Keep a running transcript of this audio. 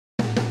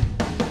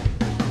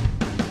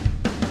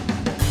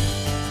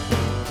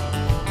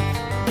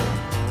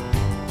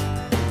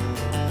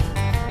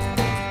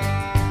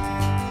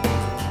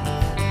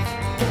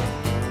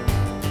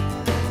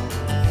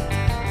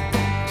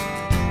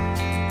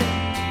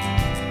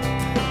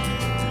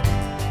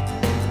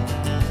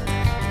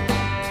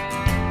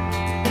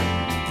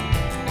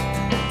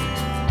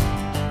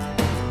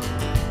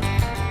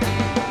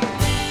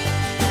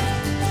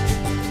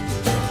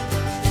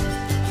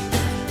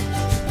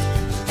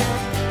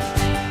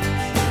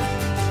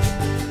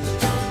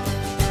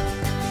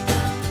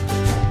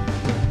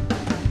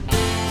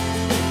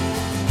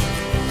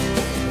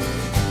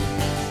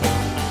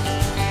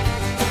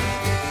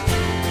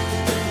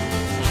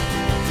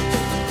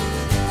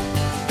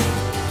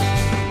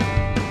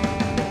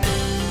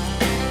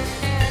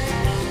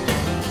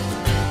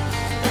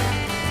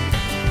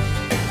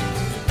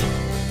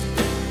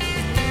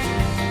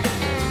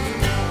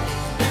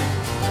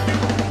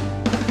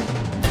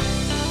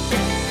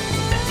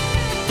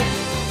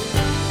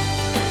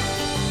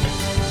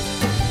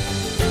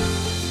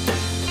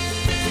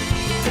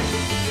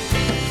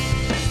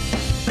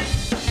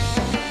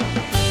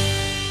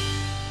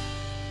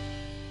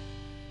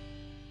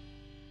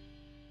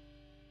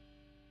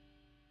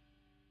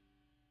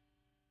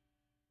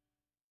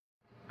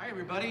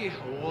everybody,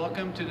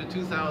 welcome to the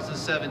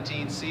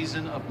 2017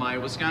 season of My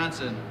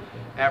Wisconsin.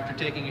 After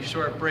taking a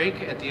short break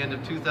at the end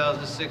of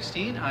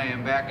 2016, I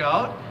am back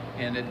out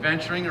and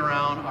adventuring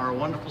around our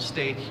wonderful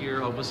state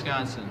here of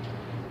Wisconsin.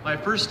 My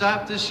first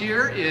stop this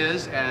year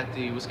is at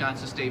the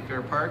Wisconsin State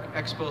Fair Park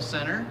Expo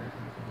Center,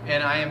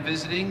 and I am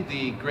visiting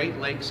the Great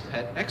Lakes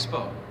Pet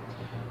Expo.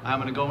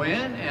 I'm going to go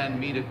in and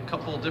meet a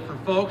couple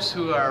different folks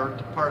who are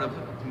part of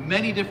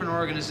many different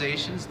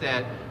organizations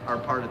that are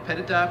part of pet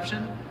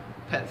adoption,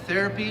 pet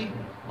therapy.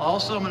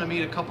 Also, I'm going to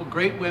meet a couple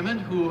great women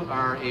who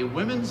are a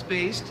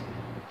women's-based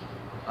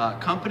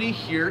company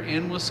here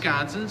in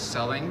Wisconsin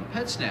selling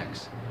pet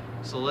snacks.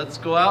 So let's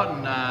go out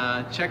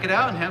and check it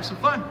out and have some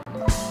fun.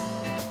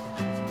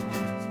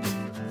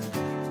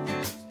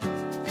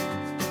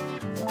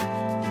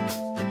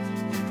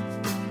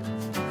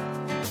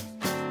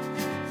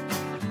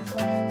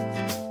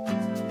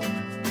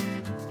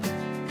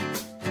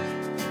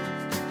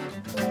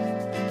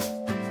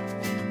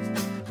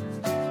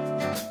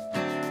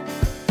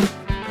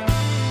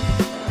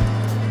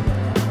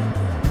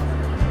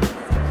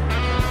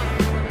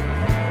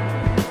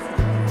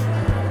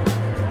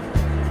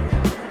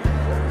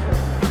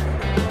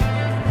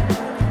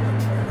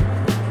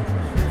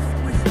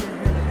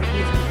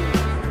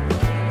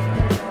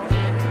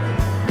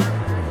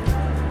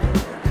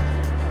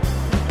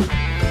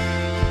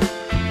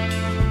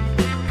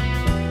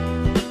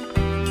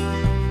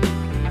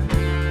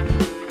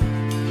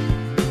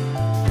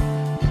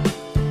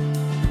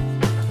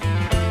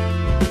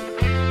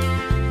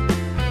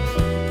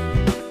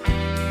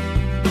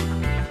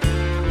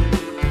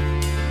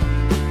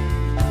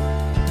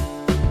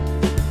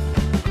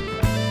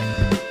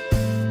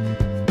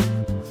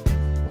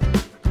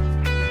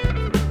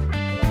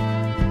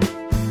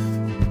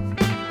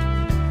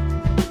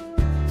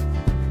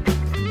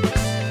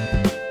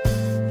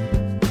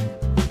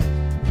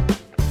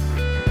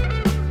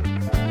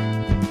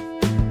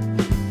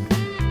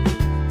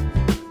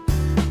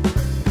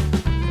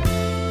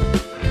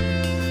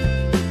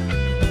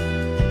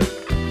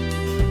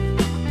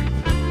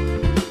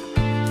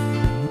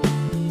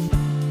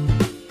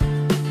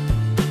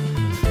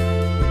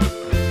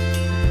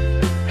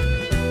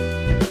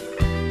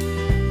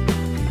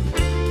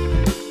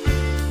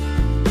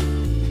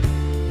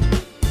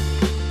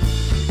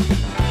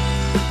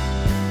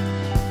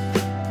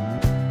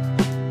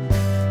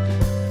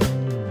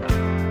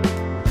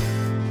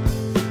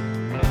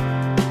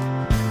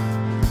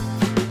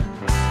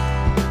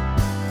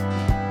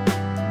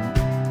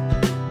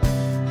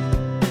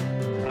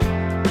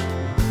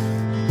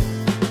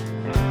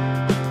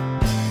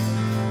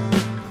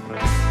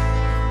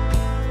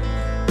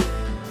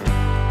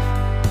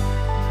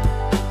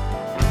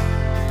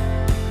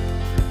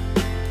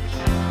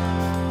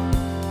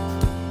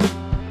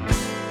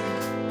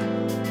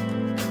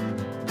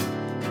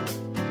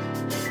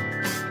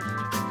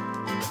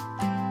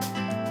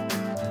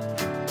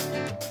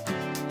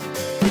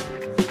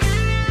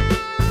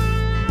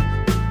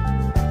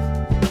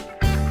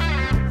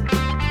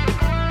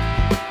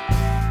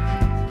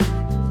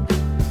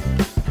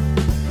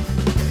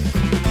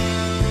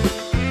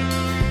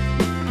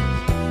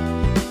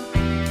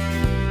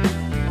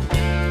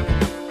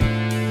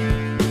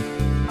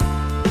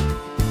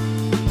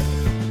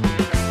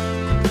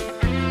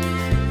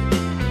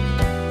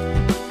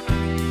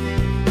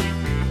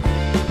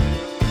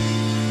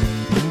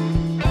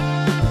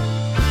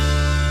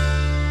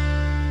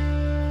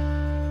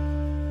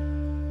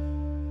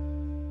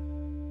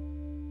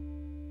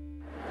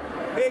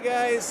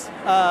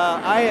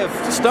 I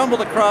have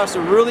stumbled across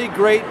a really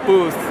great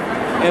booth,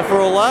 and for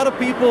a lot of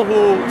people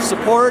who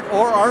support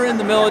or are in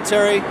the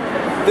military,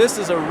 this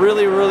is a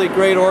really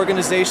great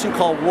organization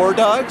called War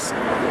Dogs,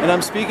 and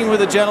I'm speaking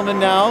with a gentleman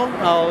now.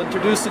 I'll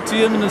introduce it to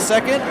you in a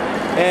second,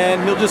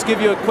 and he'll just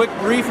give you a quick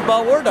brief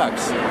about War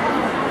Dogs.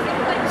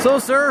 So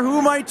sir,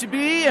 who might you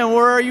be and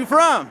where are you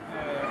from?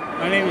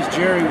 My name is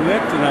Jerry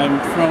Witt, and I'm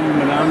from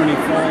Menominee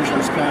Falls,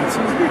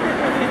 Wisconsin.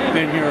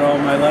 Been here all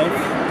my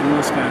life in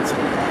Wisconsin.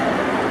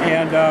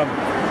 And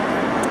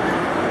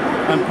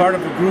I'm part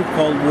of a group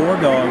called War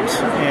Dogs,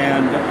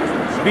 and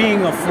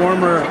being a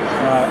former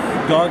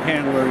dog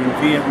handler in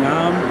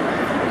Vietnam,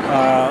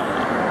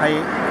 I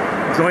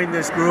joined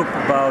this group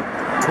about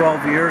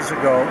 12 years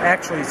ago.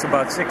 Actually, it's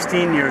about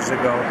 16 years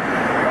ago.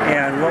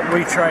 And what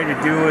we try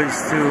to do is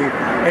to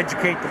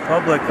educate the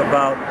public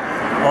about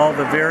all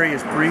the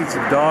various breeds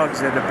of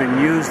dogs that have been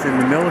used in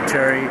the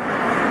military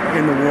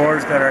in the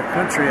wars that our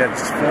country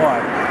has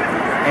fought.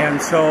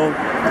 And so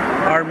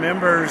our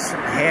members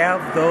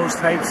have those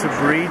types of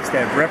breeds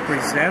that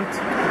represent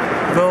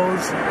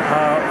those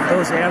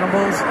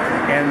animals,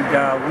 and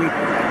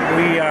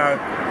we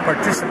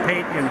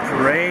participate in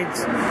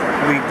parades,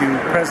 we do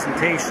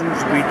presentations,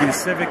 we do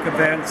civic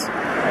events,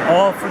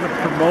 all for the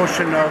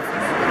promotion of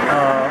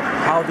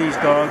how these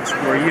dogs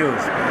were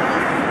used.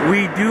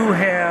 We do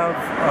have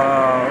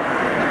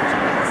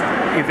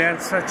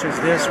events such as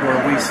this where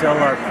we sell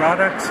our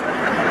products,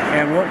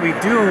 and what we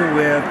do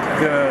with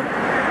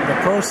the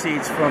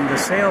proceeds from the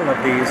sale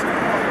of these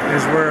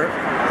is we're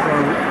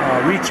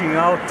we're reaching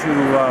out to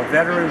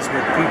veterans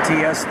with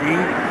PTSD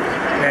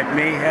that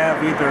may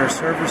have either a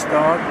service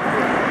dog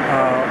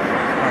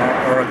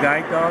or a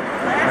guide dog,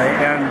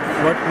 and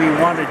what we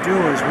want to do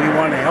is we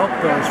want to help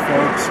those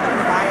folks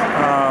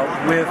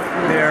with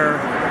their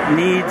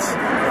needs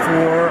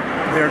for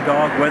their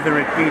dog, whether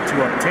it be to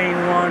obtain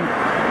one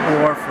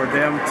or for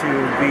them to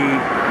be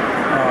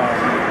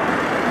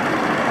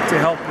to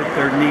help with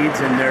their needs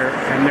and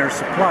their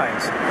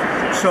supplies.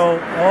 So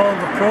all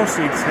the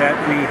proceeds that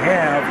we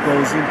have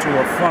goes into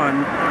a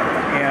fund,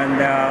 and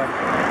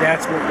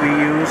that's what we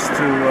use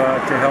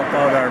to help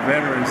out our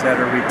veterans that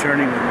are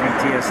returning with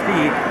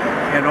PTSD,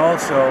 and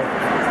also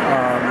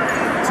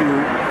to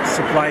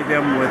supply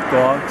them with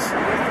dogs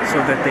so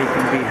that they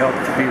can be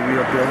helped to be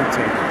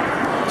rehabilitated.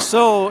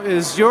 So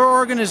is your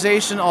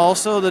organization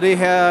also that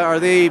are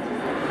they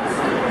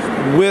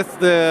with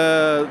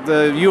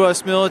the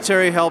U.S.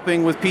 military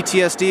helping with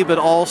PTSD, but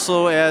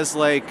also as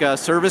like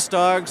service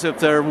dogs if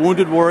they're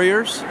wounded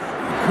warriors?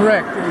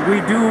 Correct. We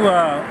do.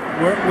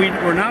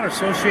 We're not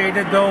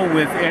associated though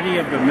with any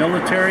of the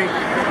military.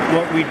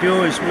 What we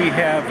do is we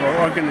have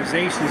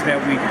organizations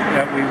that we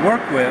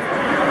work with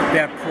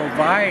that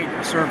provide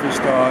service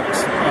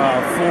dogs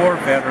for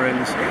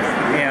veterans,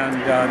 and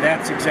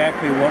that's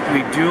exactly what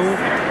we do.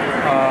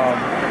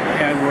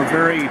 And we're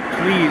very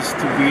pleased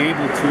to be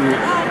able to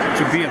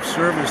be of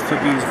service to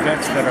these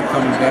vets that are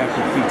coming back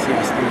with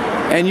PTSD.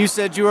 And you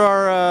said you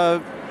are a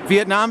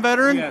Vietnam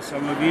veteran? Yes,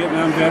 I'm a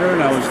Vietnam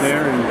veteran. I was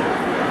there in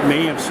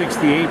May of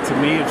 '68 to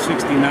May of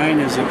 '69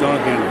 as a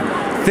dog handler.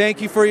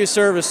 Thank you for your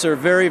service, sir,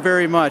 very,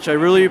 very much. I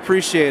really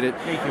appreciate it.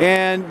 Thank you.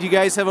 And you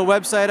guys have a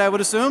website, I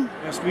would assume?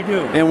 Yes, we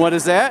do. And what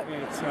is that?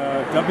 It's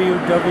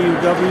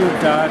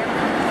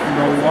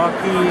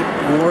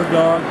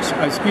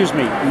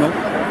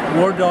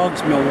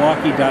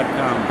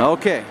www.wardogsmilwaukee.com.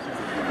 Okay.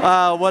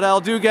 What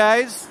I'll do,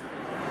 guys,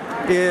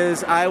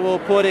 is I will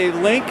put a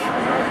link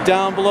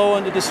down below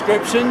in the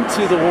description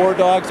to the War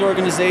Dogs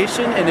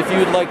organization, and if you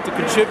would like to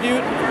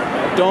contribute,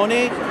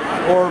 donate,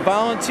 or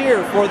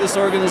volunteer for this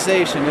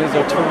organization. It is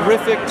a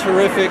terrific,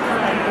 terrific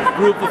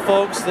group of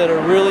folks that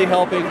are really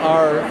helping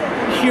our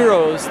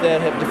heroes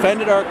that have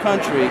defended our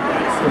country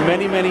for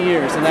many, many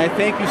years. And I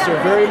thank you, sir,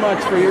 very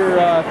much for your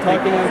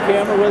talking on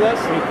camera with us.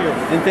 Thank you.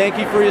 And thank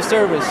you for your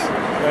service.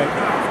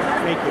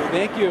 Thank you.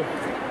 Thank you.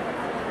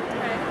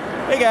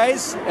 Hey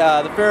guys,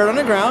 the Ferret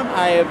Underground.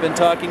 I have been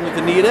talking with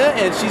Anita,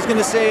 and she's going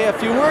to say a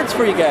few words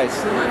for you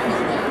guys.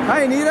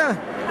 Hi, Anita.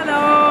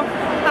 Hello.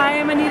 I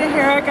am Anita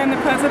Herrick. I'm the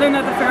president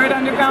of the Ferret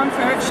Underground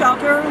Ferret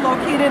Shelter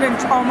located in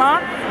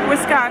Toma,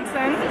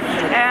 Wisconsin.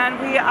 And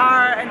we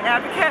are an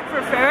advocate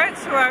for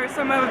ferrets, who are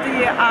some of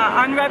the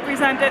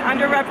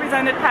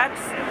underrepresented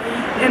pets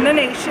in the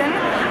nation.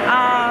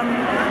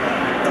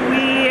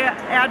 We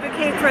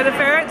advocate for the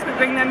ferrets. We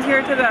bring them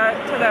here to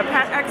the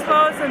pet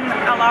expos and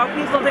allow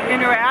people to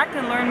interact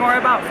and learn more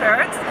about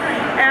ferrets.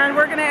 And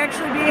we're going to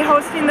actually be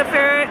hosting the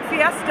Ferret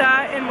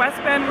Fiesta in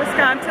West Bend,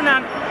 Wisconsin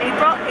on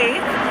April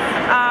 8th.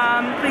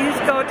 Please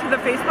go to the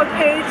Facebook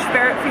page,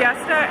 Ferret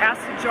Fiesta,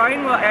 ask to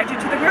join. We'll add you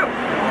to the group.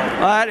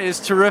 That is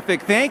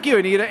terrific. Thank you,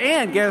 Anita.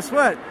 And guess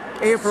what?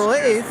 April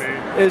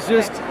 8th is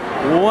just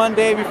one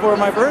day before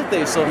my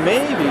birthday, so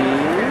maybe...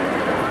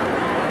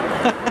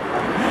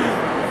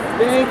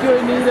 Thank you,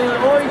 Anita.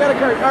 Oh, you got a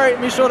card. All right,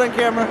 let me show it on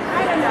camera.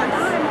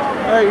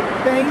 All right,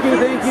 thank you,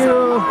 thank you.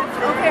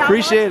 Okay,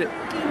 appreciate it.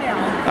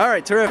 All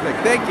right, terrific.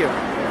 Thank you.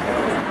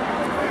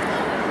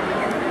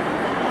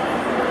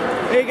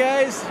 Hey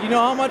guys, you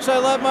know how much I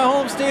love my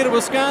home state of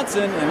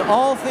Wisconsin, and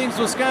all things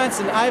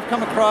Wisconsin. I've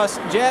come across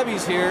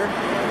Jabbys here,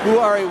 who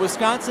are a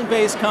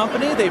Wisconsin-based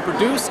company. They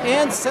produce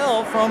and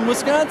sell from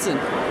Wisconsin.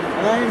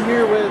 And I am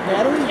here with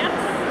Natalie. Yep.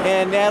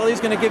 And Natalie's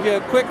going to give you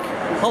a quick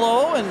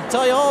hello and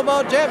tell you all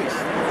about Jabbys.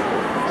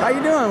 How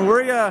you doing?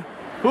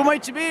 Who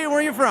might you be and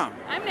where are you from?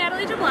 I'm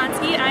Natalie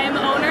Jablonski. I am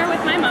owner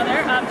with my mother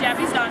of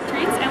Jabbys Dog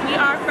Treats, and we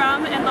are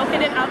from and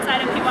located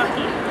outside of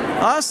Pewaukee.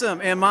 Awesome.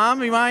 And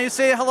Mom, you mind to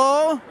say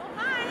hello? Oh,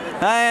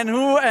 hi.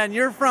 And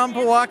you're from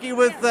Pewaukee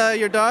with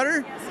your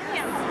daughter? Yes,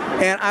 yes.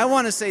 And I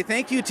want to say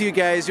thank you to you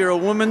guys. You're a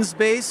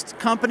women's-based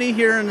company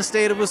here in the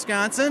state of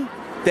Wisconsin.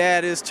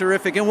 That is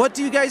terrific. And what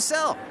do you guys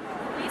sell?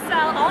 We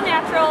sell all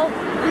natural,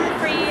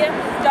 gluten-free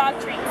dog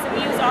treats. So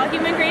we use all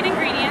human-grade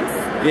ingredients.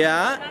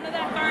 Yeah. None of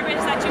that garbage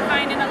that you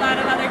find in a lot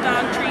of other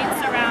dog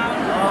treats around.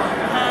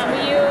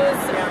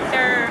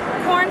 They're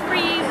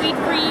corn-free,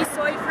 wheat-free,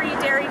 soy-free,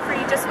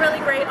 dairy-free, just really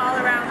great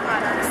all-around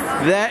products.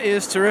 That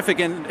is terrific.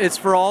 And it's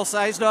for all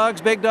size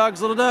dogs, big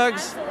dogs, little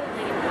dogs?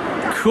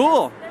 Absolutely.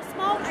 Cool. They're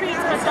small treats,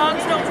 but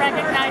dogs don't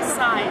recognize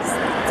size.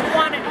 It's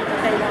quantity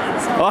that they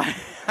want. So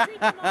treat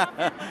them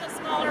often with a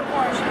smaller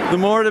portion. The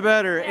more the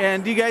better. Yes.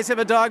 And do you guys have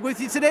a dog with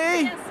you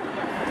today? Yes.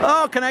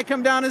 Oh, can I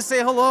come down and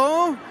say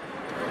hello?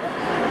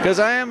 Because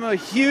I am a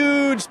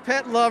huge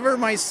pet lover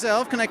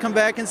myself. Can I come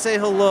back and say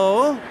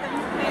hello?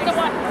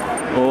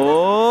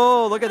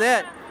 Oh, look at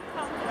that.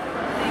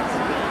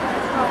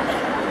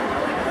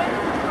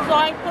 So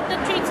I put the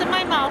treats in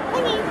my mouth.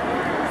 Good.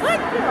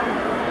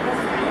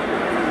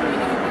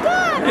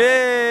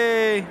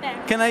 Yay!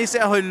 can I say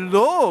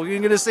hello? You're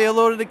gonna say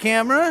hello to the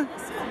camera?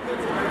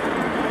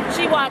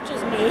 She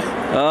watches me.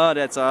 Oh,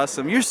 that's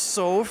awesome. You're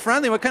so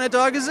friendly. What kind of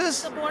dog is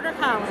this? The Border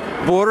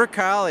Collie. Border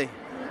Collie.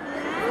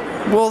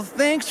 Well,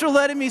 thanks for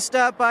letting me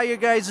stop by your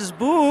guys'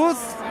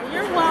 booth.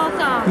 You're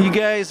welcome. You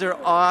guys are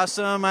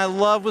awesome. I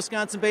love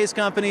Wisconsin-based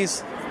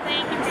companies.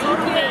 Thank you.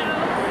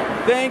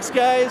 Thank Thanks,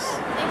 guys.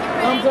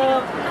 Thumbs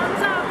up.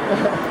 Thumbs up.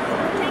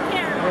 Take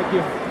care. Thank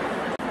you.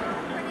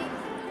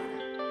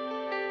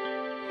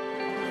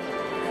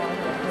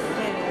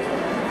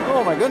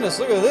 Oh my goodness,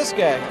 look at this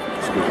guy.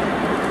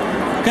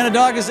 What kind of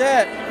dog is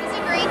that? It's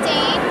a Great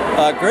Dane.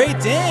 A Great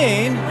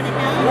Dane?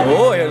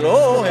 Oh,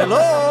 hello,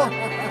 hello.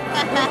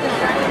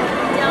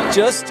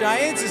 Just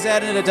Giants? Is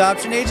that an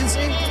adoption agency?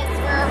 It is.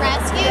 We're a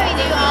rescue. We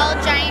do all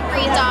giant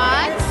breed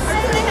dogs.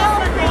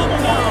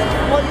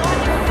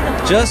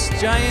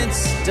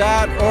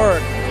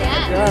 JustGiants.org.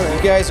 Yeah.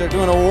 You guys are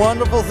doing a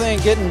wonderful thing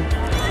getting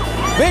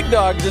big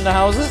dogs in the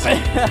houses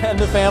and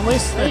the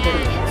families. Yeah, it's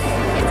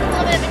a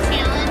little bit of a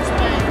challenge,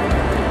 but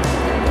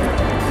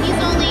he's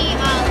only a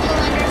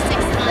little under 6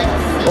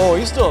 months. Oh,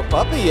 he's still a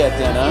puppy yet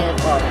then, huh?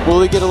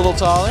 Will he get a little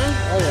taller?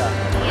 Oh yeah.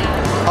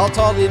 Yeah. How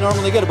tall do you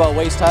normally get? About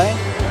waist high?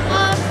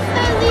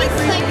 At least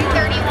like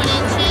 31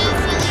 inches,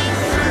 at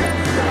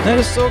least. That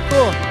is so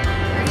cool.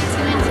 32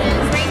 inches.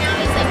 Right now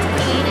he's like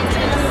 28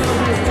 inches.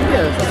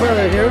 Yeah, it's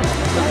right here.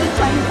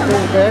 Oh,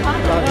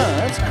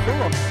 that's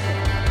cool.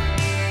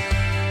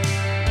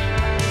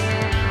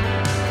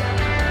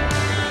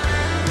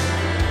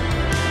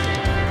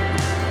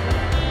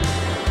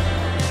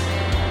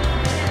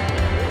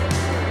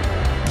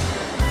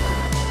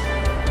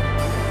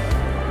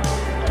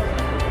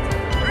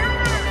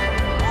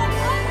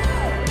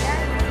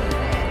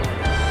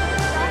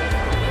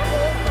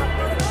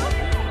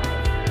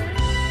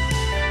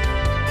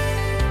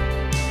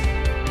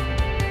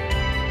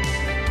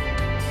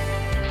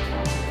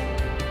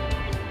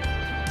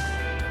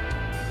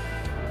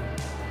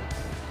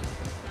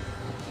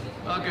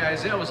 Well,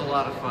 guys, that was a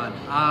lot of fun.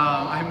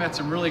 I met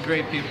some really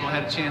great people,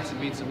 had a chance to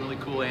meet some really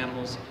cool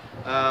animals.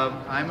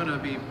 I'm going to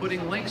be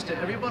putting links to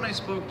everyone I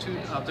spoke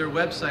to of their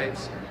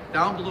websites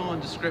down below in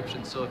the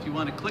description. So if you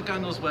want to click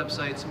on those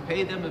websites and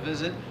pay them a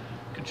visit,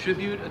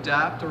 contribute,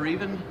 adopt, or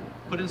even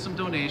put in some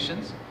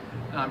donations,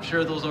 I'm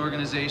sure those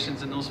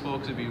organizations and those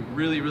folks would be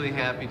really, really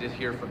happy to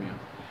hear from you.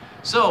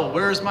 So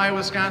where's my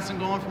Wisconsin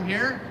going from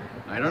here?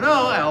 I don't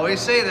know, I always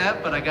say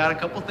that, but I got a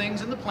couple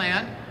things in the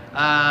plan.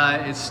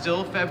 It's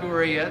still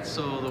February yet,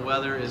 so the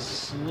weather is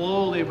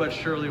slowly but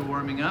surely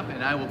warming up,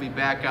 and I will be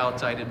back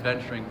outside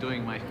adventuring,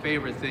 doing my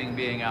favorite thing,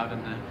 being out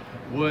in the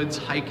woods,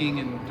 hiking,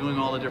 and doing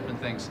all the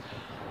different things.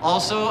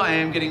 Also, I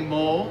am getting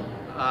Mo,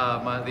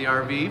 the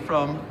RV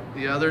from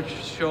the other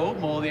show,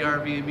 Mo the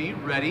RV and me,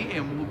 ready,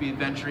 and we'll be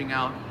venturing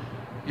out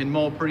in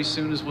Mo pretty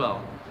soon as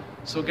well.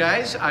 So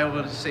guys, I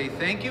want to say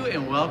thank you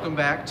and welcome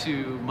back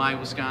to My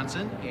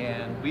Wisconsin,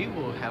 and we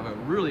will have a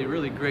really,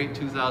 really great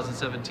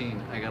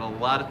 2017. I got a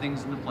lot of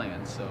things in the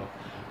plan, so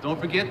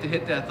don't forget to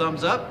hit that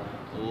thumbs up,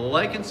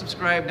 like and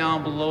subscribe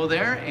down below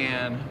there,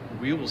 and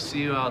we will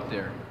see you out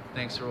there.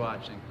 Thanks for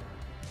watching.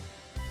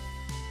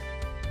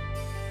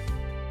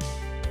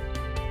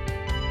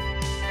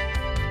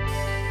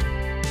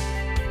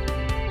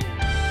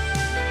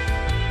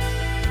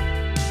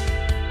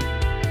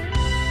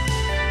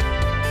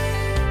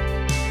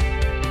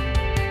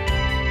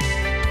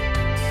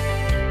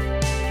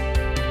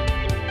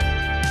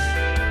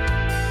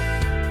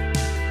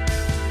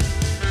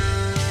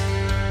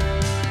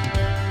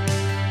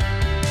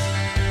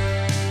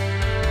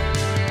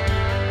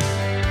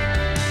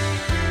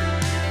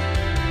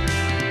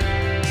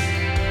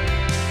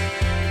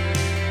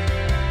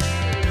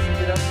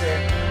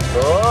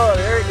 Oh,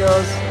 there he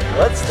goes.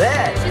 What's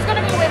that? She's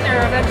gonna go in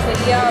there eventually,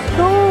 yeah.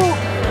 No!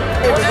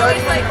 Hey,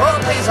 everybody. Like, oh,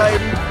 he's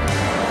hiding.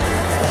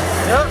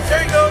 Yep,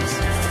 there he goes.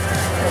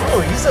 Oh,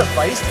 he's a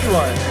feisty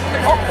one.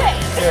 Okay.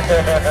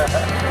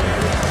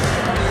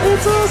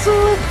 That's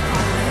awesome.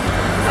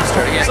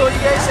 Start again. So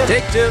you guys have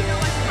take two.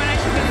 What I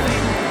should be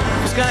doing.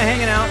 Just kind of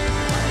hanging out.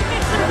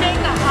 Some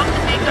makeup, off the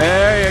makeup.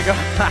 There you go.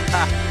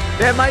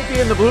 That might be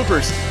in the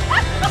bloopers.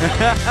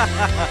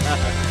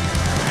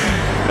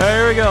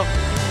 There we go.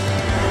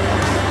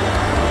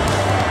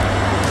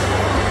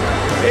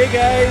 Hey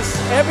guys,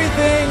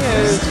 everything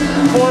is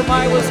for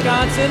My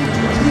Wisconsin.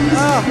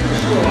 Oh.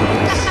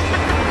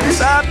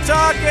 Stop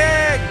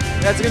talking!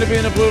 That's gonna be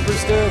in the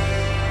bloopers too.